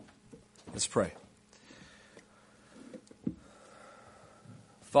Let's pray.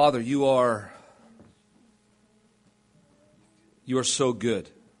 Father, you are so good.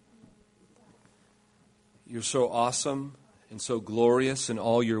 You're so awesome and so glorious in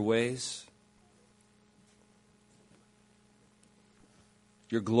all your ways.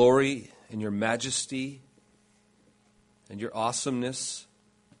 Your glory and your majesty and your awesomeness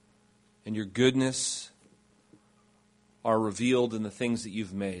and your goodness are revealed in the things that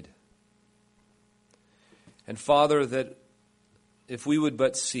you've made. And Father, that if we would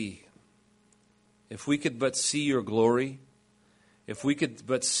but see, if we could but see your glory, if we could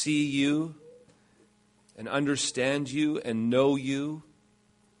but see you and understand you and know you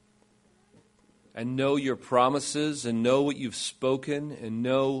and know your promises and know what you've spoken and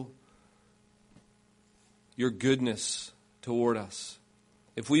know your goodness toward us.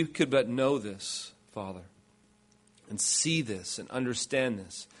 If we could but know this, Father, and see this and understand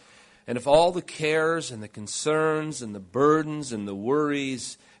this, and if all the cares and the concerns and the burdens and the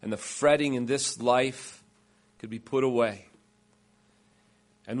worries and the fretting in this life could be put away,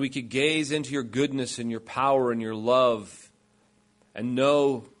 and we could gaze into your goodness and your power and your love and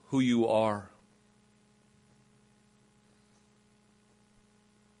know who you are,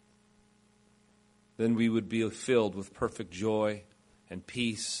 then we would be filled with perfect joy and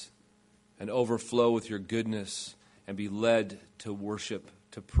peace and overflow with your goodness and be led to worship,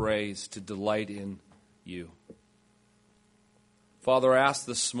 to praise, to delight in you. Father, I ask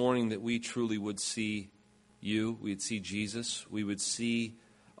this morning that we truly would see you, we would see Jesus, we would see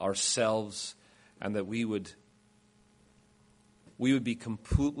ourselves, and that we would be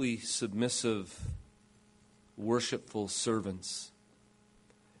completely submissive, worshipful servants,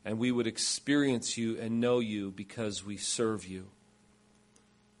 and we would experience you and know you because we serve you.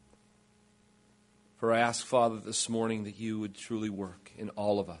 For I ask, Father, this morning that you would truly work in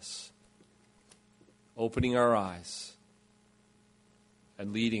all of us, opening our eyes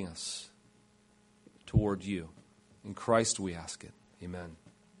and leading us toward you. In Christ we ask it. Amen.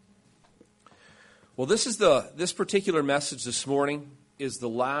 Well, this particular message this morning is the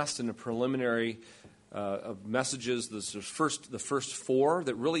last in a preliminary of messages. This is the first four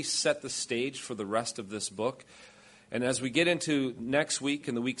that really set the stage for the rest of this book. And as we get into next week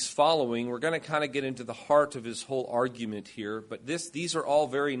and the weeks following, we're going to kind of get into the heart of his whole argument here. But these are all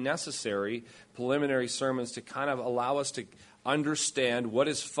very necessary preliminary sermons to kind of allow us to understand what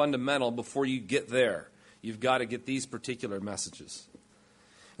is fundamental before you get there. You've got to get these particular messages.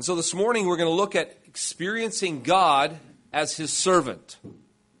 And so this morning we're going to look at experiencing God as his servant.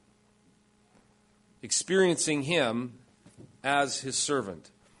 Experiencing him as his servant.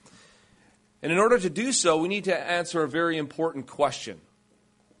 And in order to do so, we need to answer a very important question.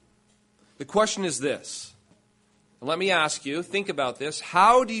 The question is this. And let me ask you, think about this.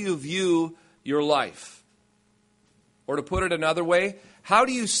 How do you view your life? Or to put it another way, how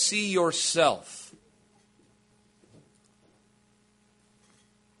do you see yourself?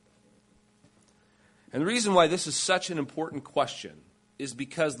 And the reason why this is such an important question is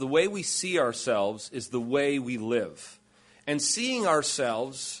because the way we see ourselves is the way we live. And seeing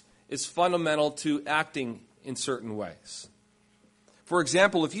ourselves is fundamental to acting in certain ways. For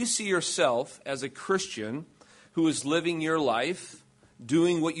example, if you see yourself as a Christian who is living your life,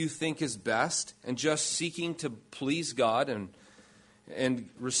 doing what you think is best, and just seeking to please God and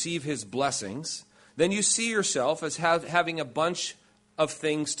receive his blessings, then you see yourself as having a bunch of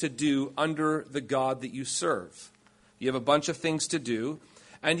things to do under the God that you serve. You have a bunch of things to do,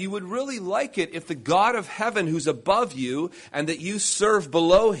 and you would really like it if the God of heaven who's above you and that you serve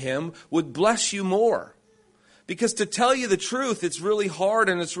below him would bless you more. Because to tell you the truth, it's really hard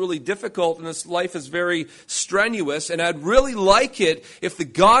and it's really difficult and this life is very strenuous. And I'd really like it if the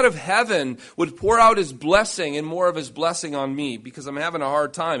God of heaven would pour out his blessing and more of his blessing on me, because I'm having a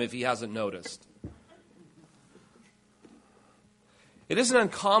hard time if he hasn't noticed. It isn't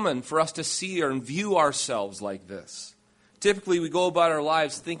uncommon for us to see or view ourselves like this. Typically, we go about our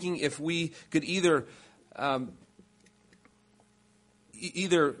lives thinking if we could either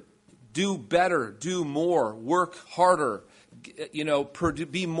do better, do more, work harder,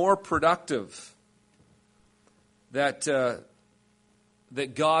 be more productive, that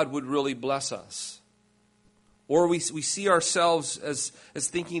God would really bless us. Or we see ourselves as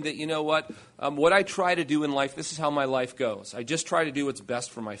thinking that, what I try to do in life, this is how my life goes. I just try to do what's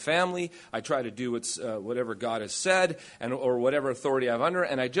best for my family. I try to do whatever God has said or whatever authority I'm under,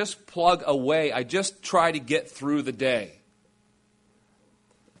 and I just plug away. I just try to get through the day.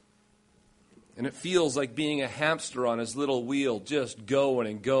 And it feels like being a hamster on his little wheel, just going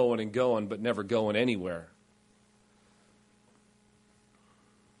and going and going, but never going anywhere.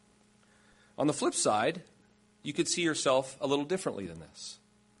 On the flip side, you could see yourself a little differently than this.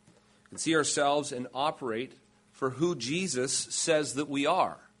 You can see ourselves and operate for who Jesus says that we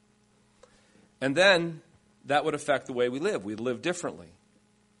are. And then that would affect the way we live. We'd live differently.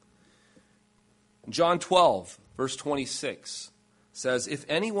 John 12, verse 26 says, "If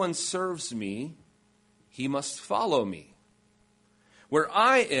anyone serves me, he must follow me. Where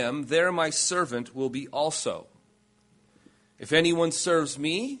I am, there my servant will be also. If anyone serves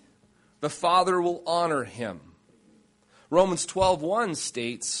me, the Father will honor him." Romans 12:1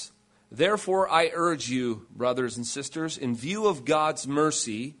 states, "Therefore I urge you, brothers and sisters, in view of God's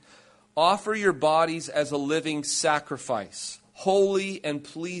mercy, offer your bodies as a living sacrifice, holy and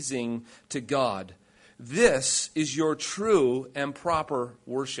pleasing to God. This is your true and proper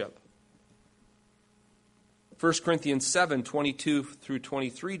worship." 1 Corinthians 7:22 through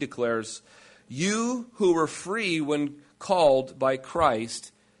 23 declares, "You who were free when called by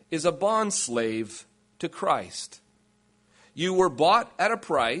Christ is a bondslave to Christ. You were bought at a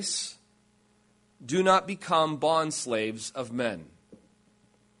price. Do not become bondslaves of men."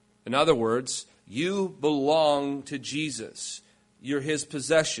 In other words, you belong to Jesus. You're his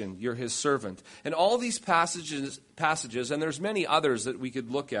possession. You're his servant. And all these passages, and there's many others that we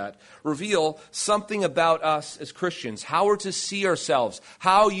could look at, reveal something about us as Christians, how we're to see ourselves,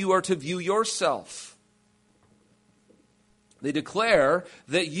 how you are to view yourself. They declare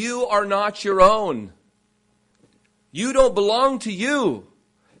that you are not your own. You don't belong to you.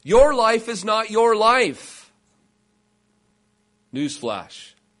 Your life is not your life.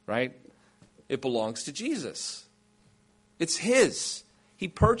 Newsflash, right? It belongs to Jesus. It's his. He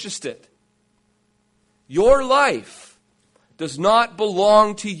purchased it. Your life does not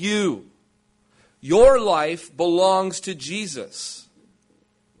belong to you. Your life belongs to Jesus.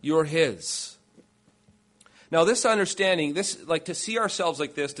 You're his. Now, this understanding, to see ourselves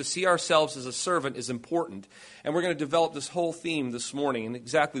like this, to see ourselves as a servant is important. And we're going to develop this whole theme this morning. And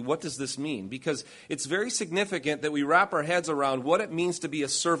exactly what does this mean? Because it's very significant that we wrap our heads around what it means to be a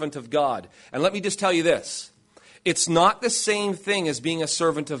servant of God. And let me just tell you this. It's not the same thing as being a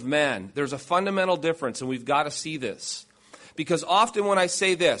servant of man. There's a fundamental difference, and we've got to see this. Because often when I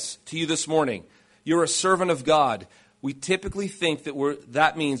say this to you this morning, you're a servant of God, we typically think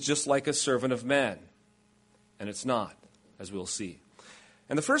that means just like a servant of man. And it's not, as we'll see.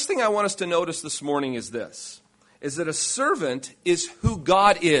 And the first thing I want us to notice this morning is this, is that a servant is who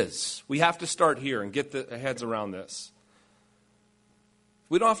God is. We have to start here and get our heads around this.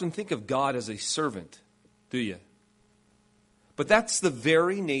 We don't often think of God as a servant, do you? But that's the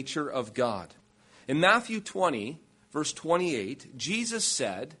very nature of God. In Matthew 20, verse 28, Jesus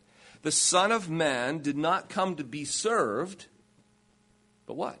said, "The Son of Man did not come to be served,"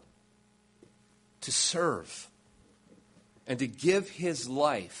 but what? To serve. And to give his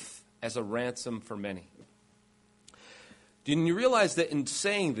life as a ransom for many. Didn't you realize that in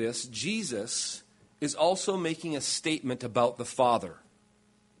saying this, Jesus is also making a statement about the Father?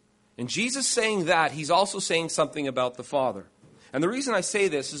 And Jesus saying that, he's also saying something about the Father. And the reason I say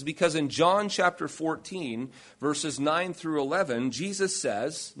this is because in John chapter 14, verses 9 through 11, Jesus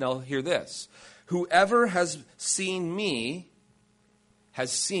says, now hear this, "Whoever has seen me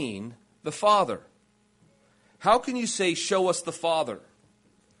has seen the Father. How can you say, 'Show us the Father'?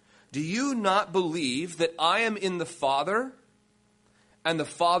 Do you not believe that I am in the Father and the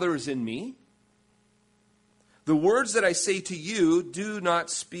Father is in me? The words that I say to you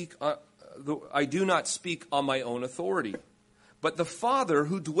I do not speak on my own authority. But the Father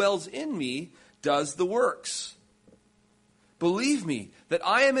who dwells in me does the works. Believe me that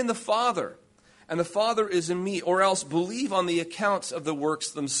I am in the Father and the Father is in me, or else believe on the accounts of the works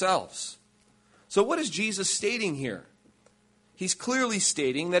themselves." So what is Jesus stating here? He's clearly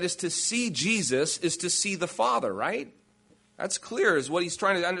stating that is to see Jesus is to see the Father, right? That's clear, is what he's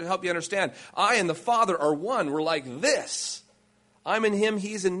trying to help you understand. I and the Father are one. We're like this. I'm in him,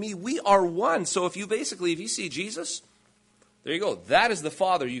 he's in me. We are one. So if you see Jesus, there you go. That is the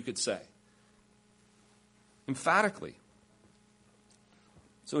Father, you could say. Emphatically.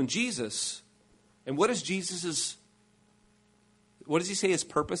 So in Jesus, and what does he say his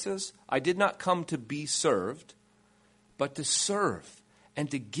purpose is? "I did not come to be served, but to serve and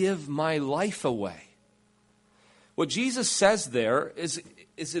to give my life away." What Jesus says there is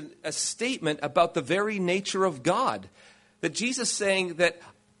a statement about the very nature of God. That Jesus is saying that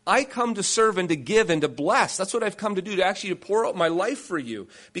I come to serve and to give and to bless. That's what I've come to do, to pour out my life for you.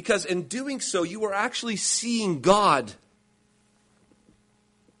 Because in doing so, you are actually seeing God.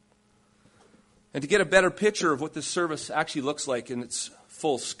 And to get a better picture of what this service actually looks like in its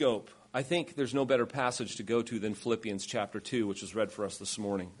full scope, I think there's no better passage to go to than Philippians chapter 2, which was read for us this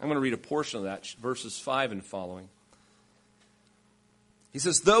morning. I'm going to read a portion of that, verses 5 and following. He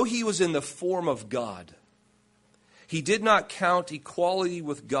says, though he was in the form of God, he did not count equality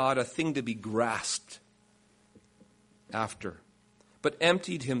with God a thing to be grasped after, but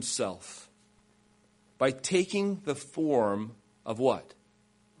emptied himself by taking the form of what?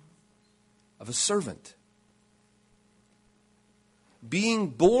 Of a servant. Being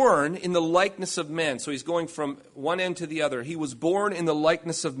born in the likeness of men. So he's going from one end to the other. He was born in the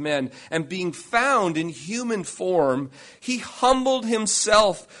likeness of men. And being found in human form, he humbled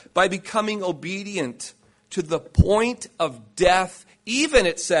himself by becoming obedient to the point of death. Even,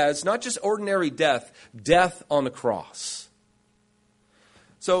 it says, not just ordinary death, death on the cross.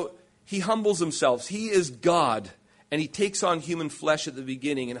 So he humbles himself. He is God. And he takes on human flesh at the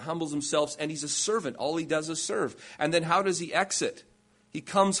beginning and humbles himself. And he's a servant. All he does is serve. And then how does he exit? He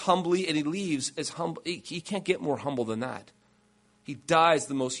comes humbly and he leaves as humble. He can't get more humble than that. He dies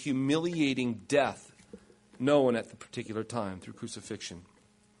the most humiliating death known at the particular time through crucifixion.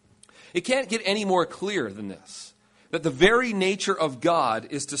 It can't get any more clear than this. That the very nature of God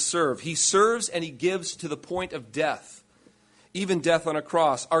is to serve. He serves and he gives to the point of death. Even death on a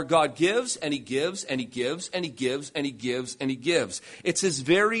cross. Our God gives and he gives and he gives and he gives and he gives and he gives. It's his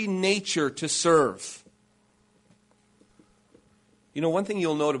very nature to serve. You know, one thing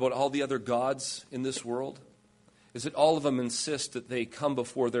you'll note about all the other gods in this world is that all of them insist that they come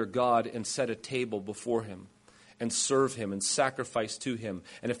before their God and set a table before him and serve him and sacrifice to him.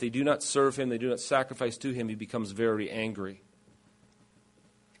 And if they do not serve him, they do not sacrifice to him, he becomes very angry.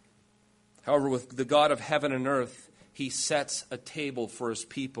 However, with the God of heaven and earth, he sets a table for his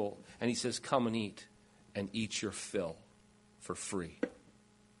people and he says, come and eat your fill for free.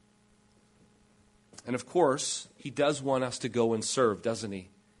 And of course, he does want us to go and serve, doesn't he?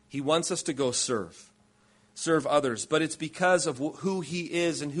 He wants us to go serve others. But it's because of who he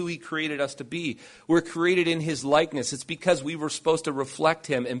is and who he created us to be. We're created in his likeness. It's because we were supposed to reflect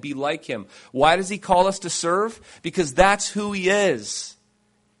him and be like him. Why does he call us to serve? Because that's who he is.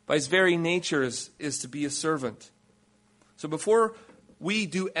 By his very nature is to be a servant. So before we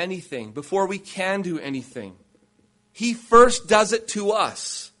do anything, before we can do anything, he first does it to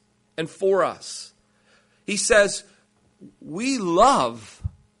us and for us. He says, we love,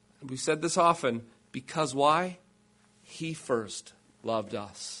 and we've said this often, because why? He first loved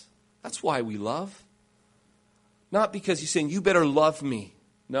us. That's why we love. Not because he's saying, you better love me.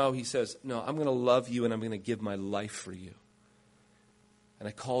 No, he says, no, I'm going to love you and I'm going to give my life for you. And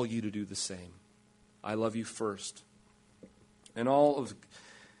I call you to do the same. I love you first. And all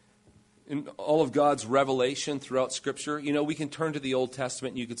of God's revelation throughout Scripture, you know, we can turn to the Old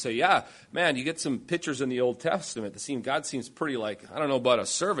Testament and you could say, yeah, man, you get some pictures in the Old Testament. God seems pretty like, I don't know about a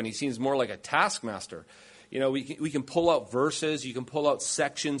servant. He seems more like a taskmaster. You know, we can pull out verses, you can pull out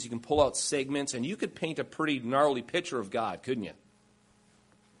sections, you can pull out segments, and you could paint a pretty gnarly picture of God, couldn't you?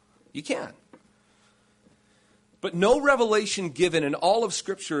 You can. But no revelation given in all of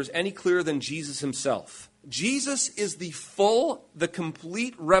Scripture is any clearer than Jesus himself. Jesus is the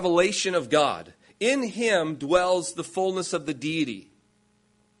complete revelation of God. In him dwells the fullness of the deity.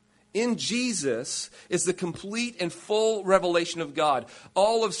 In Jesus is the complete and full revelation of God.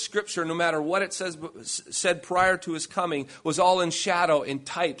 All of Scripture, no matter what it said prior to his coming, was all in shadow, in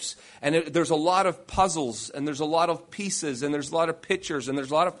types. And there's a lot of puzzles, and there's a lot of pieces, and there's a lot of pictures, and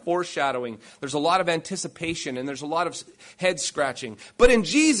there's a lot of foreshadowing. There's a lot of anticipation, and there's a lot of head scratching. But in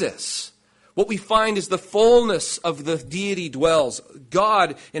Jesus, what we find is the fullness of the deity dwells.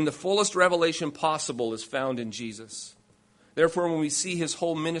 God, in the fullest revelation possible, is found in Jesus. Therefore, when we see his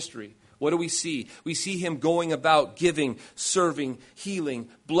whole ministry, what do we see? We see him going about giving, serving, healing,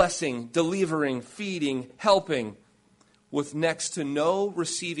 blessing, delivering, feeding, helping, with next to no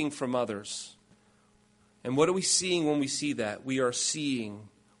receiving from others. And what are we seeing when we see that? We are seeing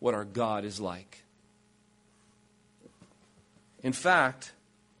what our God is like. In fact,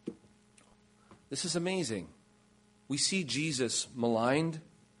 this is amazing. We see Jesus maligned,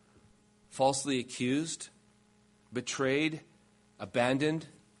 falsely accused, betrayed, abandoned,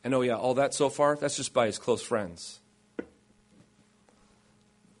 and oh yeah, all that so far, that's just by his close friends.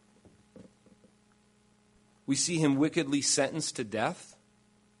 We see him wickedly sentenced to death.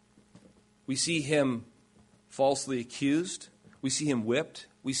 We see him falsely accused. We see him whipped.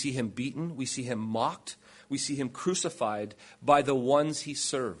 We see him beaten. We see him mocked. We see him crucified by the ones he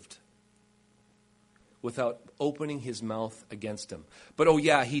served without opening his mouth against him. But oh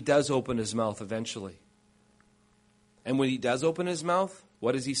yeah, he does open his mouth eventually. And when he does open his mouth,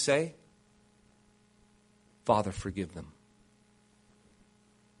 what does he say? Father, forgive them.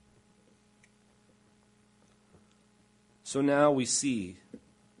 So now we see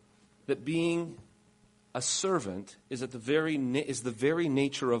that being a servant is the very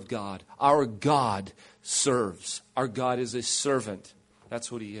nature of God. Our God serves. Our God is a servant. That's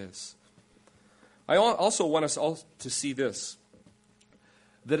what he is. I also want us all to see this,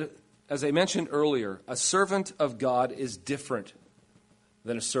 that as I mentioned earlier, a servant of God is different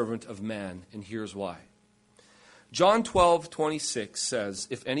than a servant of man, and here's why. John 12:26 says,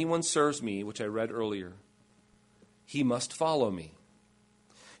 "If anyone serves me," which I read earlier, "he must follow me."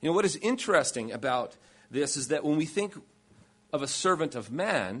 You know, what is interesting about this is that when we think of a servant of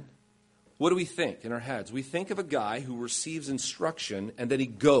man, what do we think in our heads? We think of a guy who receives instruction and then he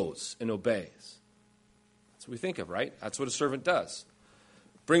goes and obeys. That's what we think of, right? That's what a servant does.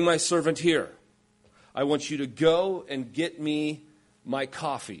 Bring my servant here. I want you to go and get me my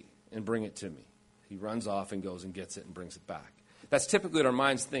coffee and bring it to me. He runs off and goes and gets it and brings it back. That's typically what our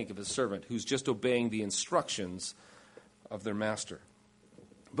minds think of a servant who's just obeying the instructions of their master.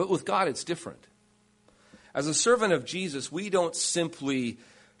 But with God, it's different. As a servant of Jesus, we don't simply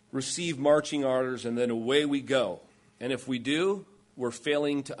receive marching orders and then away we go. And if we do, we're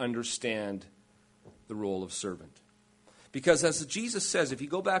failing to understand the role of servant. Because as Jesus says, if you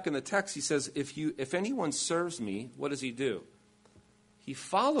go back in the text, he says, if anyone serves me, what does he do? He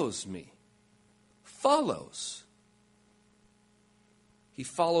follows me. Follows. He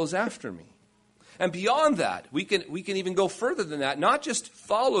follows after me. And beyond that, we can even go further than that. Not just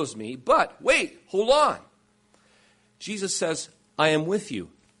follows me, but wait, hold on. Jesus says, I am with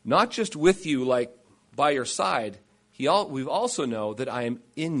you. Not just with you like by your side. We also know that I am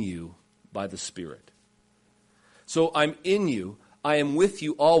in you by the Spirit. So I'm in you. I am with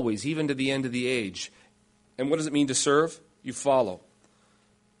you always, even to the end of the age. And what does it mean to serve? You follow.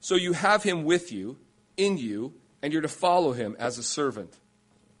 So you have him with you, in you, and you're to follow him as a servant.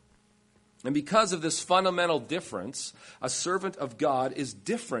 And because of this fundamental difference, a servant of God is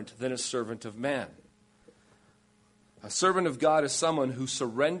different than a servant of man. A servant of God is someone who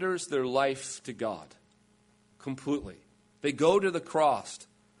surrenders their life to God completely. They go to the cross,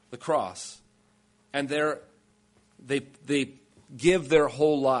 and they give their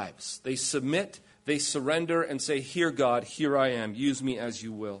whole lives. They submit, they surrender, and say, "Here, God, here I am. Use me as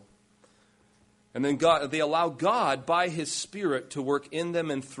you will." And then they allow God, by his Spirit, to work in them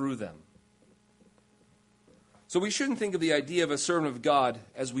and through them. So we shouldn't think of the idea of a servant of God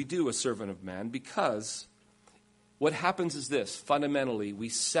as we do a servant of man, because what happens is this. Fundamentally, we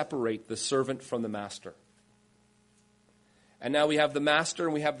separate the servant from the master. And now we have the master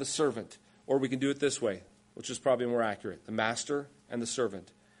and we have the servant. Or we can do it this way, which is probably more accurate. The master and the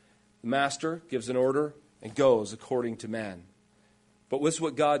servant. The master gives an order and goes according to man. But what's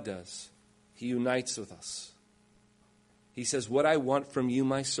what God does? He unites with us. He says, what I want from you,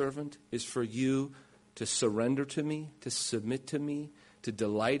 my servant, is for you to surrender to me, to submit to me, to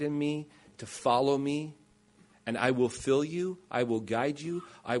delight in me, to follow me, and I will fill you, I will guide you,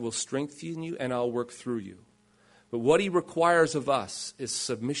 I will strengthen you, and I'll work through you. But what he requires of us is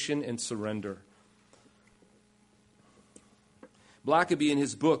submission and surrender. Blackaby in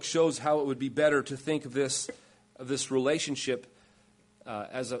his book shows how it would be better to think of this relationship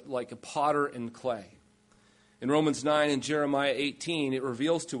as like a potter and clay. In Romans 9 and Jeremiah 18, it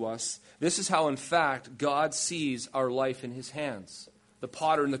reveals to us this is how, in fact, God sees our life in his hands. The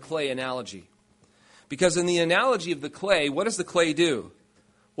potter and the clay analogy. Because in the analogy of the clay, what does the clay do?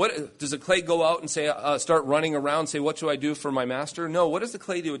 What does the clay go out and say, start running around and say, what should I do for my master? No, what does the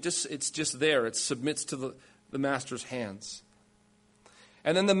clay do? It's just there. It submits to the master's hands.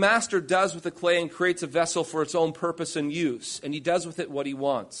 And then the master does with the clay and creates a vessel for its own purpose and use. And he does with it what he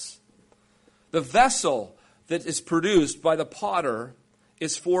wants. The vessel that is produced by the potter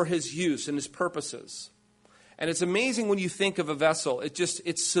is for his use and his purposes. And it's amazing when you think of a vessel.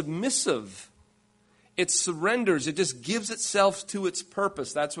 It's submissive. It surrenders. It just gives itself to its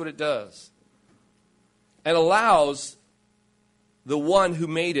purpose. That's what it does. And allows the one who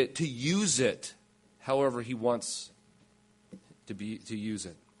made it to use it however he wants to use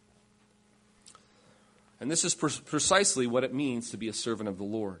it. And this is precisely what it means to be a servant of the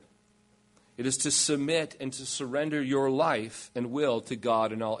Lord. It is to submit and to surrender your life and will to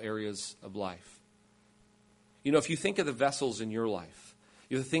God in all areas of life. You know, if you think of the vessels in your life,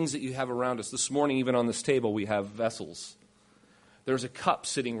 the things that you have around us. This morning, even on this table, we have vessels. There's a cup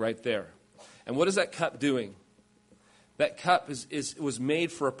sitting right there. And what is that cup doing? That cup was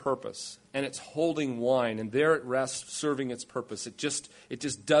made for a purpose, and it's holding wine, and there it rests, serving its purpose. It just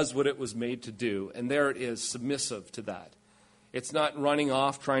does what it was made to do, and there it is, submissive to that. It's not running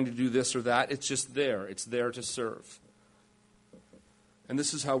off trying to do this or that. It's just there. It's there to serve. And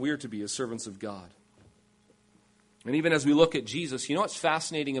this is how we are to be as servants of God. And even as we look at Jesus, you know what's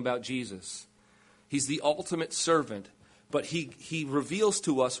fascinating about Jesus? He's the ultimate servant, but he reveals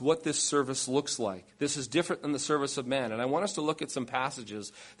to us what this service looks like. This is different than the service of man. And I want us to look at some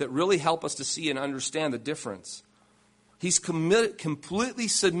passages that really help us to see and understand the difference. He's completely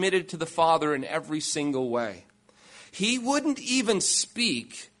submitted to the Father in every single way. He wouldn't even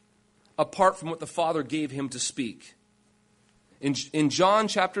speak apart from what the Father gave him to speak. In John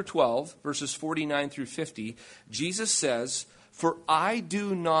chapter 12, verses 49 through 50, Jesus says, "For I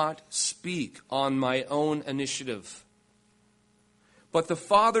do not speak on my own initiative, but the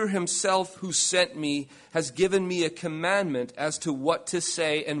Father himself who sent me has given me a commandment as to what to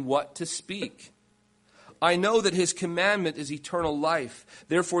say and what to speak. I know that his commandment is eternal life.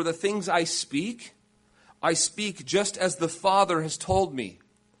 Therefore the things I speak just as the Father has told me."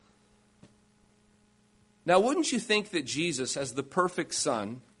 Now, wouldn't you think that Jesus, as the perfect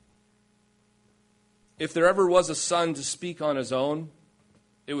Son, if there ever was a son to speak on his own,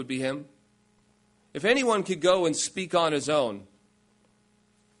 it would be him? If anyone could go and speak on his own,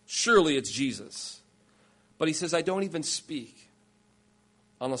 surely it's Jesus. But he says, I don't even speak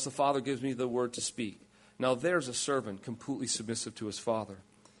unless the Father gives me the word to speak. Now, there's a servant completely submissive to his Father.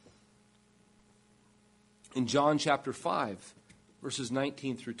 In John chapter 5, verses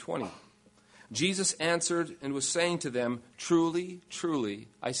 19 through 20, Jesus answered and was saying to them, "Truly, truly,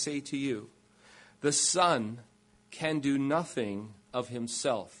 I say to you, the Son can do nothing of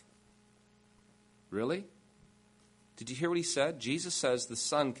himself." Really? Did you hear what he said? Jesus says the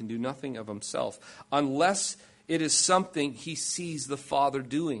Son can do nothing of himself unless it is something he sees the Father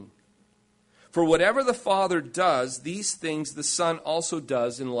doing. For whatever the Father does, these things the Son also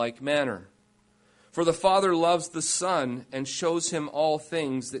does in like manner. For the Father loves the Son and shows him all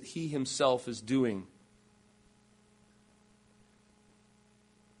things that he himself is doing.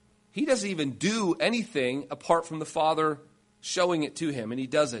 He doesn't even do anything apart from the Father showing it to him, and he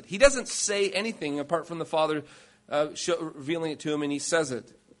does it. He doesn't say anything apart from the Father revealing it to him, and he says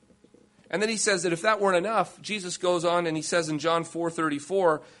it. And then he says that if that weren't enough, Jesus goes on and he says in John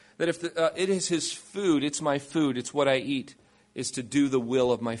 4:34 that if it is his food, it's my food, it's what I eat, is to do the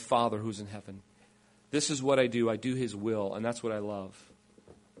will of my Father who's in heaven. This is what I do his will, and that's what I love.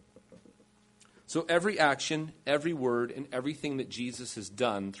 So every action, every word, and everything that Jesus has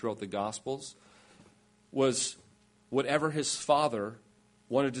done throughout the Gospels was whatever his Father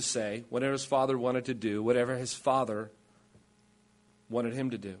wanted to say, whatever his Father wanted to do, whatever his Father wanted him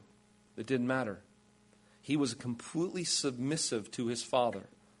to do. It didn't matter. He was completely submissive to his Father.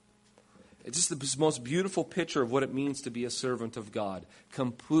 It's just the most beautiful picture of what it means to be a servant of God.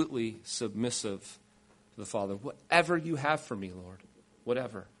 Completely submissive to the Father. Whatever you have for me, Lord.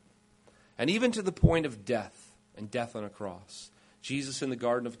 Whatever. And even to the point of death, and death on a cross. Jesus in the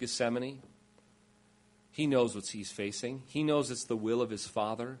Garden of Gethsemane, he knows what he's facing. He knows it's the will of his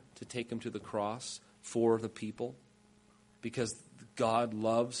Father to take him to the cross for the people. Because God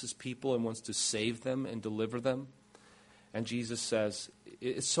loves his people and wants to save them and deliver them. And Jesus says,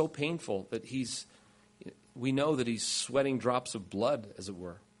 it's so painful that we know that he's sweating drops of blood, as it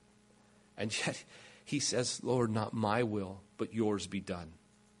were. And yet he says, Lord, not my will, but yours be done.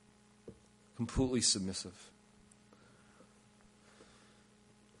 Completely submissive.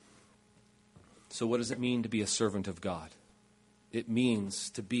 So what does it mean to be a servant of God? It means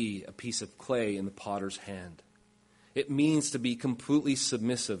to be a piece of clay in the potter's hand. It means to be completely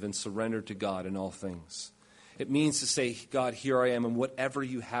submissive and surrendered to God in all things. It means to say, God, here I am, and whatever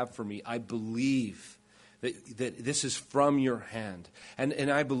you have for me, I believe that this is from your hand. And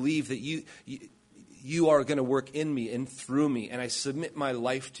I believe that you are going to work in me and through me, and I submit my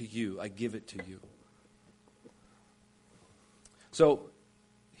life to you. I give it to you. So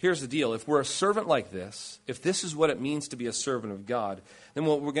here's the deal. If we're a servant like this, if this is what it means to be a servant of God, then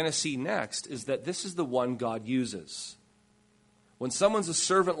what we're going to see next is that this is the one God uses. When someone's a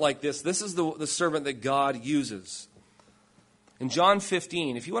servant like this is the servant that God uses. In John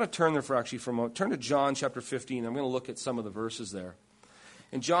 15, if you want to turn there for a moment, turn to John chapter 15. I'm going to look at some of the verses there.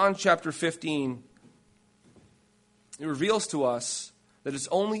 In John chapter 15, it reveals to us that it's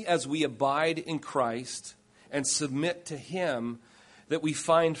only as we abide in Christ and submit to him that we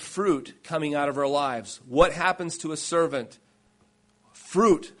find fruit coming out of our lives. What happens to a servant?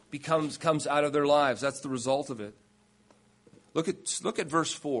 Fruit comes out of their lives. That's the result of it. Look at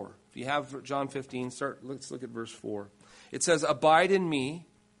verse 4. If you have John 15, let's look at verse 4. It says, "Abide in me,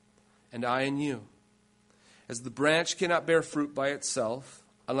 and I in you. As the branch cannot bear fruit by itself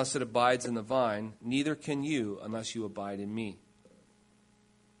unless it abides in the vine, neither can you unless you abide in me.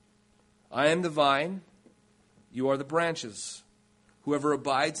 I am the vine, you are the branches. Whoever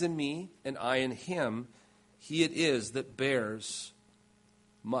abides in me, and I in him, he it is that bears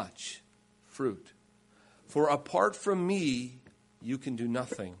much fruit. For apart from me, you can do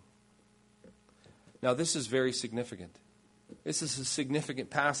nothing. Now, this is very significant. This is a significant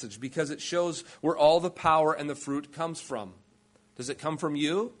passage because it shows where all the power and the fruit comes from. Does it come from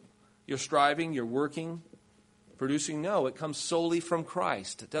you? You're striving, you're working, producing? No, it comes solely from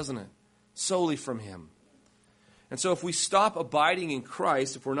Christ, doesn't it? Solely from him. And so if we stop abiding in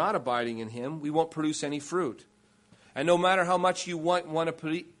Christ, if we're not abiding in him, we won't produce any fruit. And no matter how much you want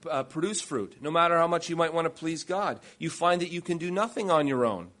to produce fruit, no matter how much you might want to please God, you find that you can do nothing on your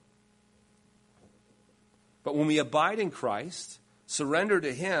own. But when we abide in Christ, surrender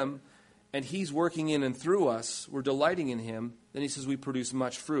to him, and he's working in and through us, we're delighting in him, then he says we produce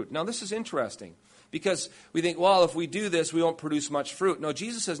much fruit. Now this is interesting, because we think, well, if we do this, we won't produce much fruit. No,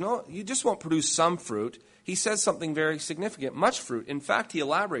 Jesus says, no, you just won't produce some fruit. He says something very significant, much fruit. In fact, he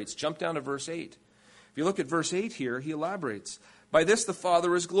elaborates. Jump down to verse 8. If you look at verse 8 here, he elaborates. By this the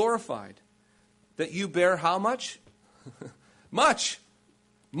Father is glorified, that you bear how much? Much.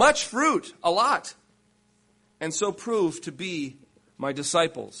 Much fruit, a lot. And so prove to be my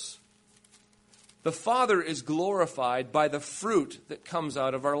disciples. The Father is glorified by the fruit that comes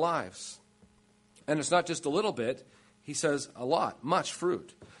out of our lives. And it's not just a little bit. He says a lot, much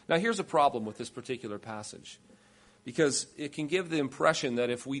fruit. Now here's a problem with this particular passage. Because it can give the impression that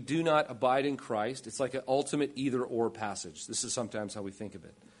if we do not abide in Christ, it's like an ultimate either-or passage. This is sometimes how we think of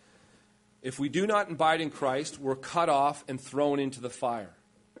it. If we do not abide in Christ, we're cut off and thrown into the fire.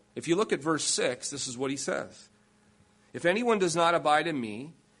 If you look at verse 6, this is what he says. If anyone does not abide in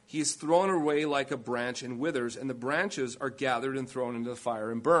me, he is thrown away like a branch and withers, and the branches are gathered and thrown into the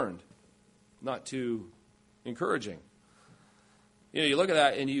fire and burned. Not too encouraging. You know, you look at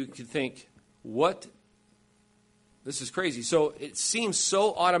that and you can think, what? This is crazy. So it seems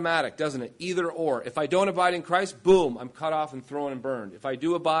so automatic, doesn't it? Either or. If I don't abide in Christ, boom, I'm cut off and thrown and burned. If I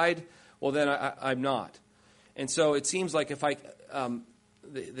do abide, well, then I'm not. And so it seems like if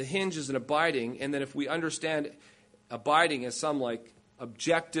the hinge is an abiding, and then if we understand abiding as some like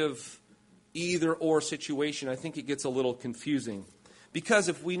objective either or situation, I think it gets a little confusing. Because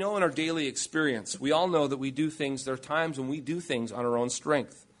if we know in our daily experience, we all know that we do things, there are times when we do things on our own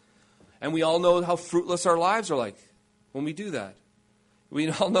strength. And we all know how fruitless our lives are like when we do that. We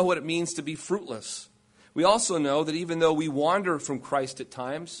all know what it means to be fruitless. We also know that even though we wander from Christ at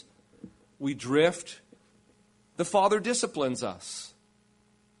times, we drift, the Father disciplines us.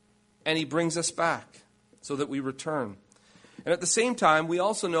 And he brings us back so that we return. And at the same time, we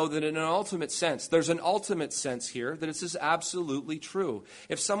also know that in an ultimate sense, there's an ultimate sense here that this is absolutely true.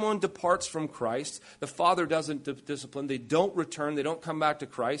 If someone departs from Christ, the Father doesn't discipline, they don't return, they don't come back to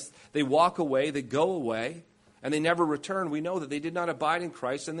Christ, they walk away, they go away, and they never return, we know that they did not abide in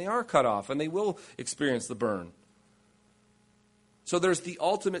Christ and they are cut off and they will experience the burn. So there's the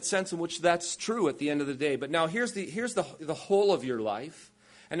ultimate sense in which that's true at the end of the day. But now here's the whole of your life.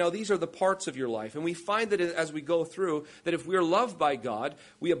 And now these are the parts of your life. And we find that as we go through, that if we're loved by God,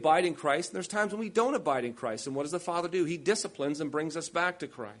 we abide in Christ. And there's times when we don't abide in Christ. And what does the Father do? He disciplines and brings us back to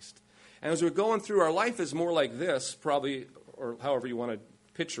Christ. And as we're going through, our life is more like this, probably, or however you want to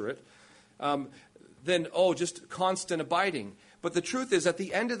picture it, than, just constant abiding. But the truth is, at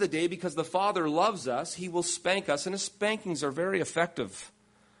the end of the day, because the Father loves us, he will spank us. And his spankings are very effective.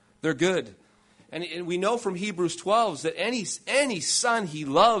 They're good. And we know from Hebrews 12 that any son he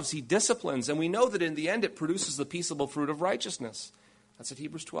loves, he disciplines. And we know that in the end it produces the peaceable fruit of righteousness. That's what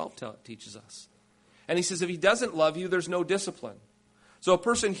Hebrews 12 teaches us. And he says if he doesn't love you, there's no discipline. So a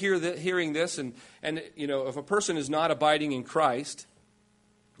person hearing this, and if a person is not abiding in Christ,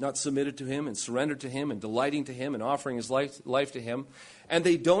 not submitted to him and surrendered to him and delighting to him and offering his life to him, and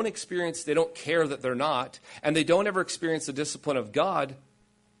they don't care that they're not, and they don't ever experience the discipline of God,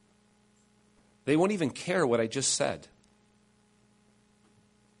 they won't even care what I just said.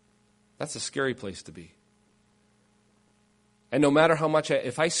 That's a scary place to be. And no matter how much,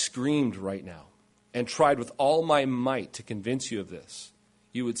 if I screamed right now and tried with all my might to convince you of this,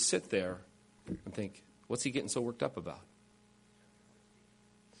 you would sit there and think, what's he getting so worked up about?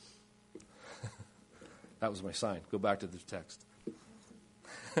 That was my sign. Go back to the text.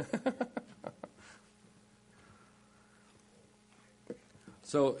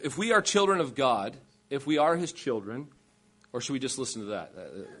 So if we are children of God, if we are his children, or should we just listen to that?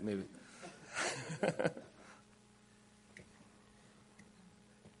 Maybe.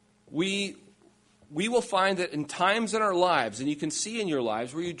 We will find that in times in our lives, and you can see in your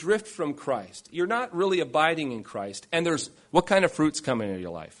lives where you drift from Christ, you're not really abiding in Christ. And what kind of fruits come into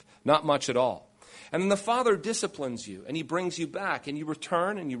your life? Not much at all. And then the Father disciplines you, and he brings you back, and you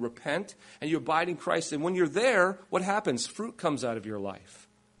return, and you repent, and you abide in Christ. And when you're there, what happens? Fruit comes out of your life.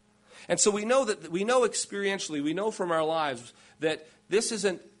 And so we know experientially, we know from our lives that this is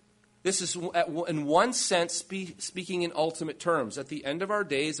in one sense speaking in ultimate terms. At the end of our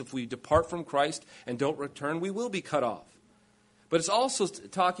days, if we depart from Christ and don't return, we will be cut off. But it's also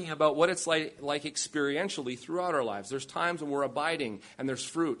talking about what it's like experientially throughout our lives. There's times when we're abiding and there's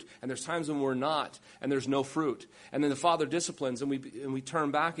fruit, and there's times when we're not and there's no fruit. And then the Father disciplines and we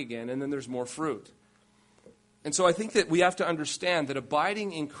turn back again, and then there's more fruit. And so I think that we have to understand that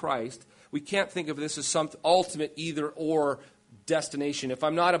abiding in Christ, we can't think of this as some ultimate either-or destination. If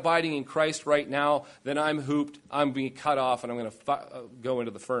I'm not abiding in Christ right now, then I'm hooped, I'm being cut off, and I'm going to go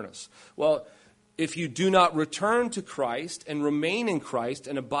into the furnace. Well, if you do not return to Christ and remain in Christ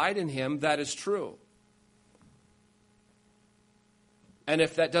and abide in him, that is true. And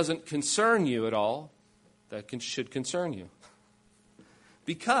if that doesn't concern you at all, that should concern you.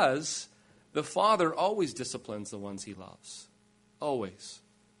 Because the Father always disciplines the ones he loves. Always.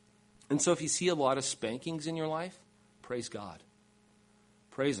 And so if you see a lot of spankings in your life, praise God.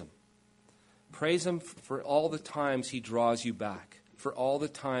 Praise him. Praise him for all the times he draws you back, for all the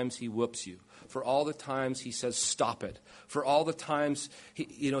times he whoops you, for all the times he says, stop it, for all the times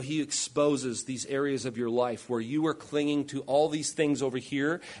he exposes these areas of your life where you are clinging to all these things over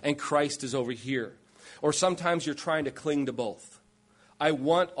here and Christ is over here. Or sometimes you're trying to cling to both. I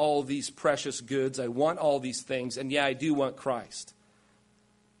want all these precious goods. I want all these things. And yeah, I do want Christ.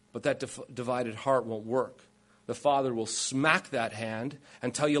 But that divided heart won't work. The Father will smack that hand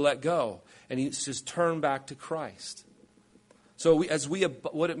until you let go. And he says, turn back to Christ. So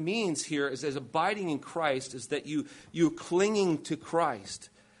what it means here is as abiding in Christ is that you're clinging to Christ.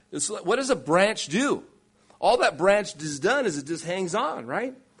 What does a branch do? All that branch has done is it just hangs on,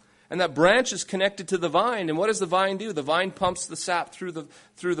 right? And that branch is connected to the vine. And what does the vine do? The vine pumps the sap through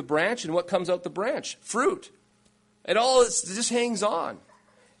the branch. And what comes out the branch? Fruit. It just hangs on.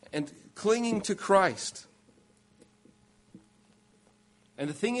 And clinging to Christ. And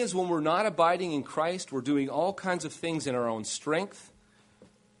the thing is, when we're not abiding in Christ, we're doing all kinds of things in our own strength.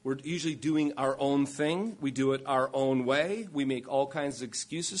 We're usually doing our own thing. We do it our own way. We make all kinds of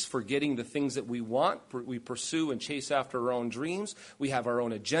excuses for getting the things that we want. We pursue and chase after our own dreams. We have our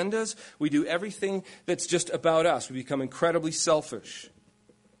own agendas. We do everything that's just about us. We become incredibly selfish.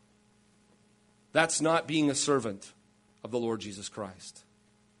 That's not being a servant of the Lord Jesus Christ.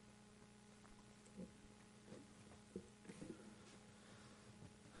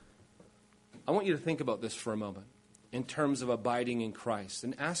 I want you to think about this for a moment in terms of abiding in Christ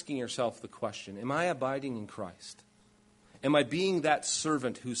and asking yourself the question, am I abiding in Christ? Am I being that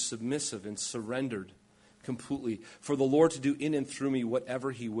servant who's submissive and surrendered completely for the Lord to do in and through me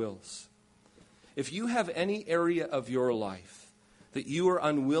whatever he wills? If you have any area of your life that you are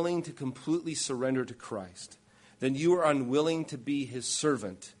unwilling to completely surrender to Christ, then you are unwilling to be his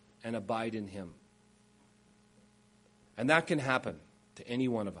servant and abide in him. And that can happen to any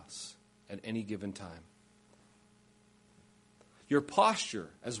one of us at any given time. Your posture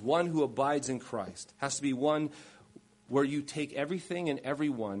as one who abides in Christ has to be one where you take everything and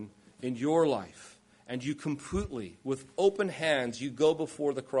everyone in your life and you completely, with open hands, you go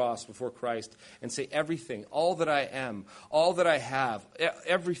before the cross, before Christ, and say, everything, all that I am, all that I have,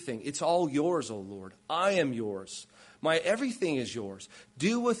 everything, it's all yours, O Lord. I am yours. My everything is yours.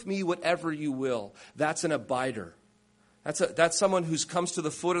 Do with me whatever you will. That's an abider. That's someone who comes to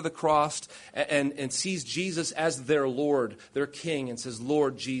the foot of the cross and sees Jesus as their Lord, their King, and says,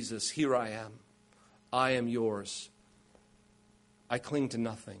 Lord Jesus, here I am. I am yours. I cling to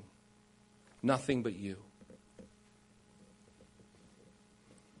nothing. Nothing but you.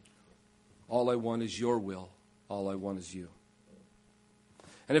 All I want is your will. All I want is you.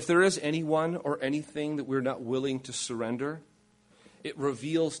 And if there is anyone or anything that we're not willing to surrender, it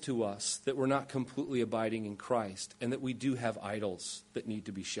reveals to us that we're not completely abiding in Christ and that we do have idols that need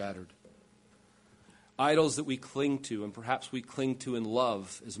to be shattered. Idols that we cling to, and perhaps we cling to in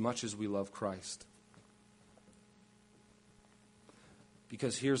love as much as we love Christ.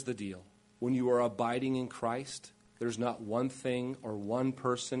 Because here's the deal. When you are abiding in Christ, there's not one thing or one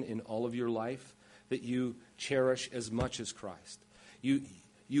person in all of your life that you cherish as much as Christ.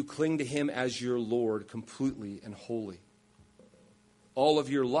 You cling to him as your Lord completely and wholly. All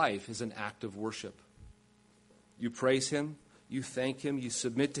of your life is an act of worship. You praise him, you thank him, you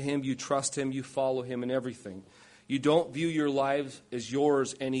submit to him, you trust him, you follow him in everything. You don't view your lives as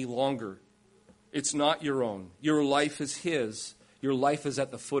yours any longer. It's not your own. Your life is his. Your life is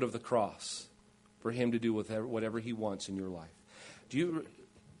at the foot of the cross for him to do whatever he wants in your life.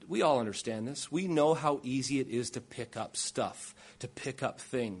 we all understand this. We know how easy it is to pick up stuff, to pick up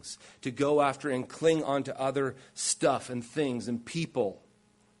things, to go after and cling onto other stuff and things and people.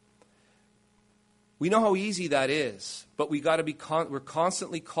 We know how easy that is, but we're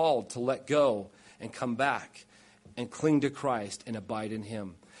constantly called to let go and come back and cling to Christ and abide in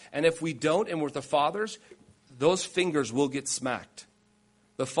him. And if we don't, and we're the Father's, those fingers will get smacked.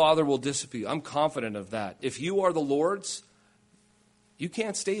 The Father will disappear. I'm confident of that. If you are the Lord's, you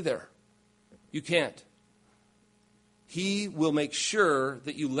can't stay there. You can't. He will make sure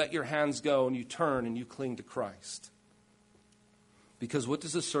that you let your hands go and you turn and you cling to Christ. Because what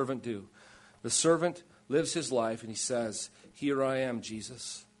does the servant do? The servant lives his life and he says, here I am,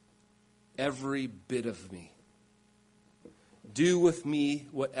 Jesus. Every bit of me. Do with me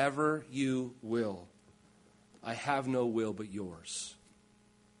whatever you will. I have no will but yours.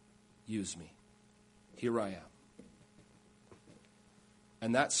 Use me. Here I am.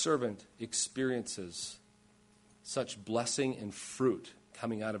 And that servant experiences such blessing and fruit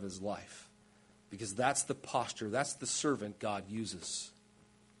coming out of his life. Because that's the posture, that's the servant God uses.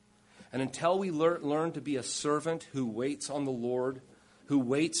 And until we learn to be a servant who waits on the Lord, who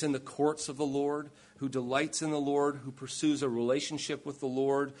waits in the courts of the Lord, who delights in the Lord, who pursues a relationship with the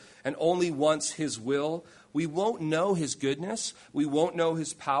Lord, and only wants his will, we won't know his goodness. We won't know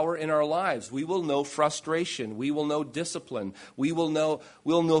his power in our lives. We will know frustration. We will know discipline. We'll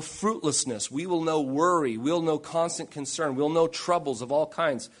know fruitlessness. We will know worry. We'll know constant concern. We'll know troubles of all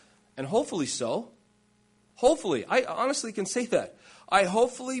kinds. And hopefully so. Hopefully. I honestly can say that.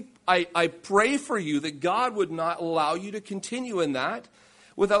 I pray for you that God would not allow you to continue in that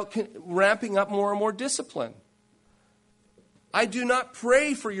without ramping up more and more discipline. I do not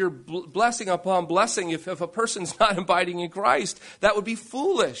pray for your blessing upon blessing if a person's not abiding in Christ. That would be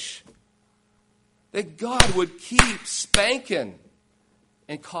foolish. That God would keep spanking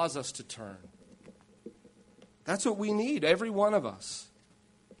and cause us to turn. That's what we need, every one of us.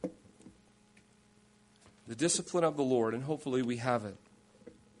 The discipline of the Lord, and hopefully we have it.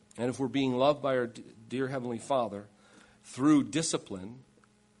 And if we're being loved by our dear Heavenly Father through discipline,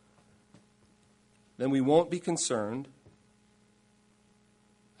 then we won't be concerned,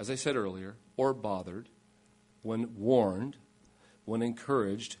 as I said earlier, or bothered when warned, when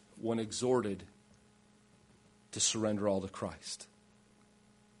encouraged, when exhorted to surrender all to Christ.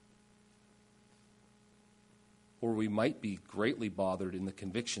 Or we might be greatly bothered in the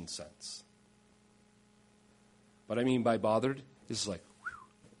conviction sense. What I mean by bothered is like,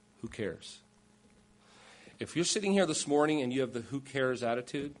 who cares? If you're sitting here this morning and you have the who cares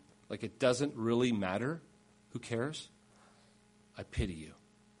attitude, like it doesn't really matter, who cares? I pity you.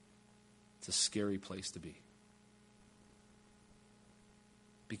 It's a scary place to be.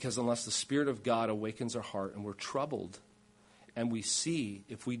 Because unless the Spirit of God awakens our heart and we're troubled, and we see,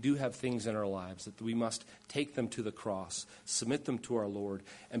 if we do have things in our lives, that we must take them to the cross, submit them to our Lord,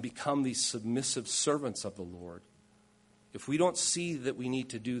 and become these submissive servants of the Lord. If we don't see that we need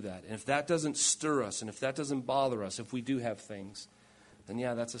to do that, and if that doesn't stir us, and if that doesn't bother us, if we do have things, then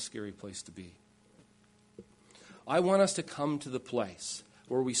yeah, that's a scary place to be. I want us to come to the place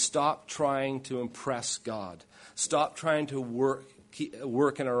where we stop trying to impress God, stop trying to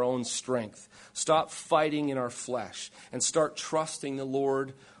work in our own strength, stop fighting in our flesh, and start trusting the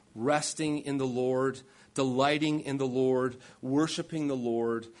Lord, resting in the Lord, delighting in the Lord, worshiping the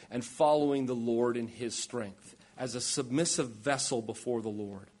Lord, and following the Lord in his strength as a submissive vessel before the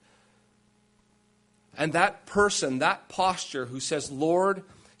Lord. And that person, that posture who says, Lord,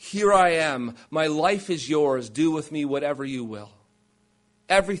 here I am, my life is yours, do with me whatever you will.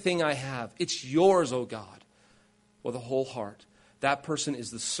 Everything I have, it's yours, O God, with a whole heart. That person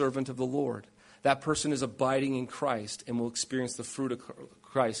is the servant of the Lord. That person is abiding in Christ and will experience the fruit of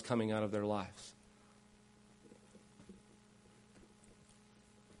Christ coming out of their lives.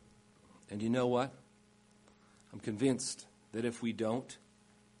 And you know what? I'm convinced that if we don't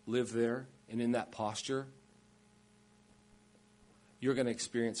live there and in that posture, you're going to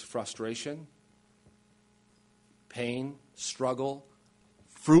experience frustration, pain, struggle,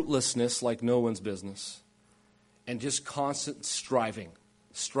 fruitlessness like no one's business, and just constant striving.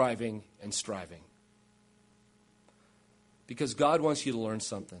 Because God wants you to learn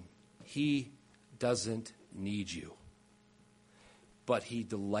something. He doesn't need you, but he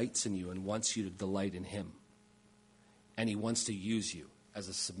delights in you and wants you to delight in him. And he wants to use you as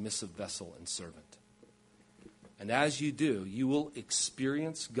a submissive vessel and servant. And as you do, you will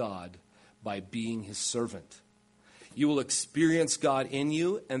experience God by being his servant. You will experience God in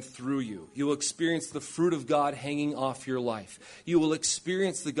you and through you. You will experience the fruit of God hanging off your life. You will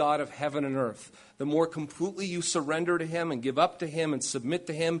experience the God of heaven and earth. The more completely you surrender to Him and give up to Him and submit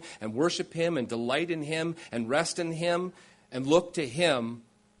to Him and worship Him and delight in Him and rest in Him and look to Him,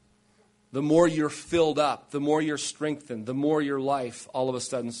 the more you're filled up, the more you're strengthened, the more your life all of a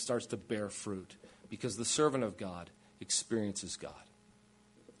sudden starts to bear fruit, because the servant of God experiences God.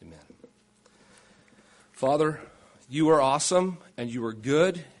 Amen. Father, you are awesome, and you are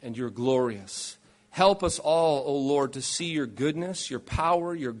good, and you're glorious. Help us all, O Lord, to see your goodness, your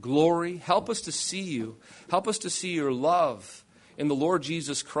power, your glory. Help us to see you. Help us to see your love in the Lord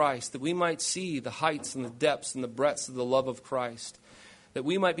Jesus Christ, that we might see the heights and the depths and the breadths of the love of Christ, that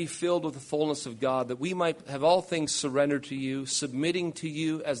we might be filled with the fullness of God, that we might have all things surrendered to you, submitting to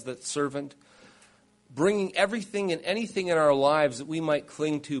you as the servant, bringing everything and anything in our lives that we might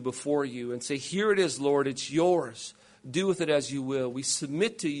cling to before you and say, here it is, Lord, it's yours. Do with it as you will. We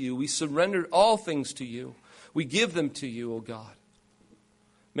submit to you. We surrender all things to you. We give them to you, O God.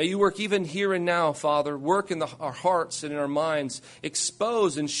 May you work even here and now, Father. Work in our hearts and in our minds.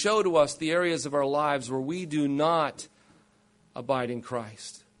 Expose and show to us the areas of our lives where we do not abide in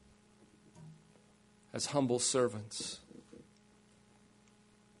Christ as humble servants.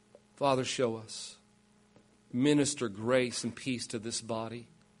 Father, show us. Minister grace and peace to this body.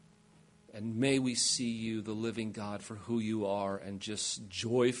 And may we see you, the living God, for who you are, and just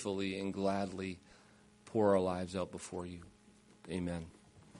joyfully and gladly pour our lives out before you. Amen.